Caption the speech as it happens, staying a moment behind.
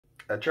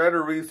I tried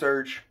to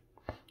research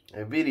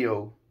a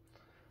video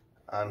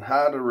on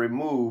how to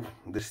remove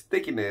the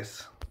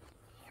stickiness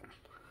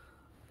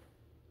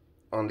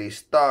on these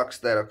stocks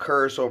that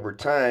occurs over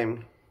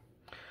time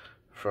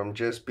from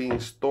just being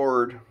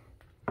stored.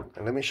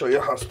 And let me show you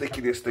how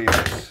sticky this thing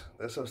is.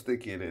 That's how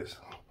sticky it is.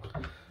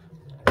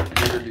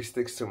 It literally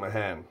sticks to my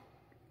hand.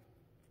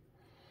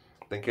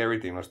 I think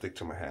everything will stick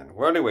to my hand.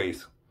 Well,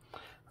 anyways,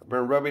 I've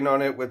been rubbing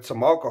on it with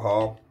some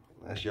alcohol,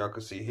 as y'all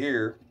can see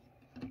here.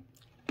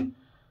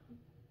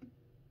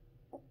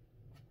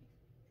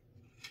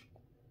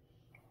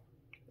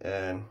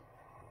 And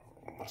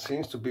it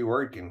seems to be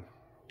working.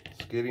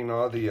 It's getting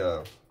all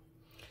the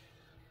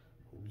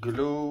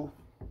glue,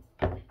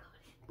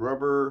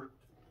 rubber,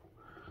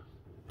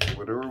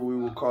 whatever we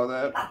will call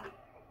that.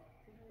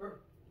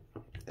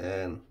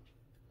 And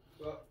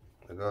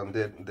I'm gonna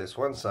do this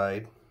one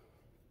side,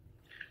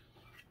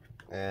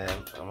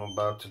 and I'm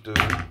about to do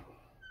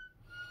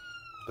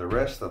the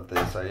rest of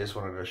this. I just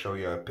wanted to show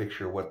you a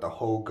picture of what the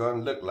whole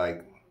gun looked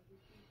like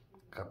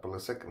a couple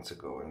of seconds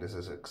ago, and this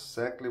is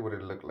exactly what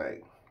it looked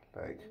like.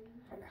 Like,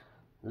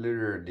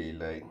 literally,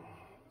 like,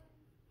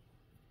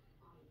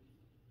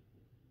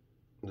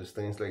 this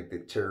thing's like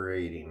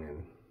deteriorating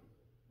and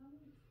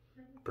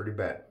pretty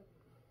bad.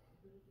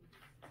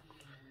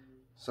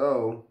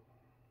 So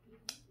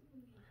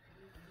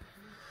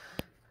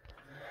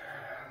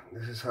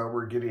this is how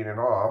we're getting it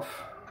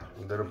off.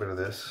 A little bit of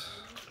this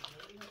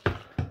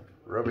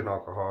rubbing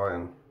alcohol,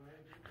 and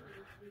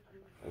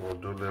we'll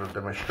do a little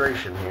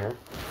demonstration here.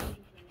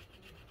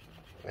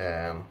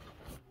 And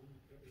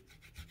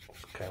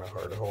it's kind of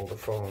hard to hold the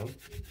phone,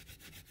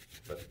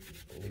 but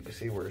you can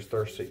see where it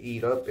starts to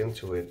eat up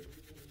into it.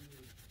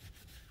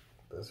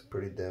 That's a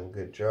pretty damn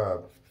good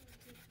job.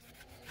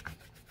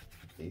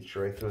 Eats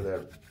right through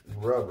that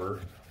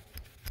rubber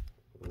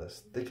and the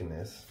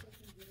stickiness.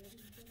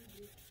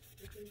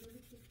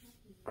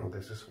 And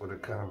this is what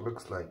it kind of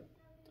looks like.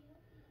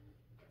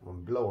 I'm gonna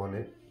blow on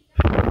it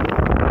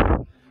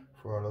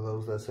for all of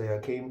those that say I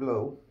can't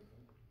blow.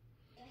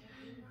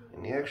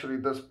 And he actually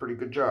does a pretty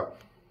good job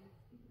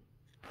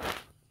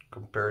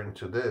comparing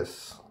to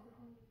this.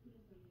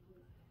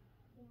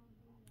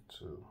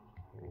 To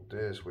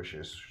this, which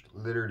is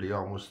literally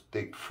almost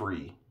stick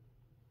free.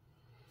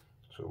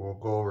 So we'll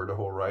go over the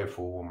whole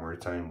rifle one more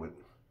time with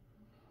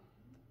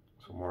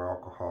some more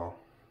alcohol.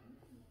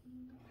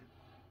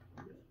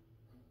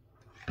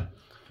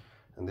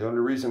 And the only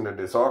reason that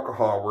this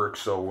alcohol works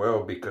so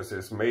well because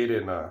it's made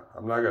in a,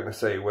 I'm not gonna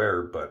say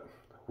where, but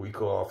we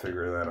could all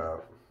figure that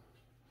out.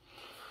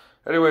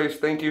 Anyways,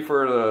 thank you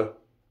for the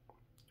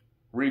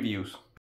reviews.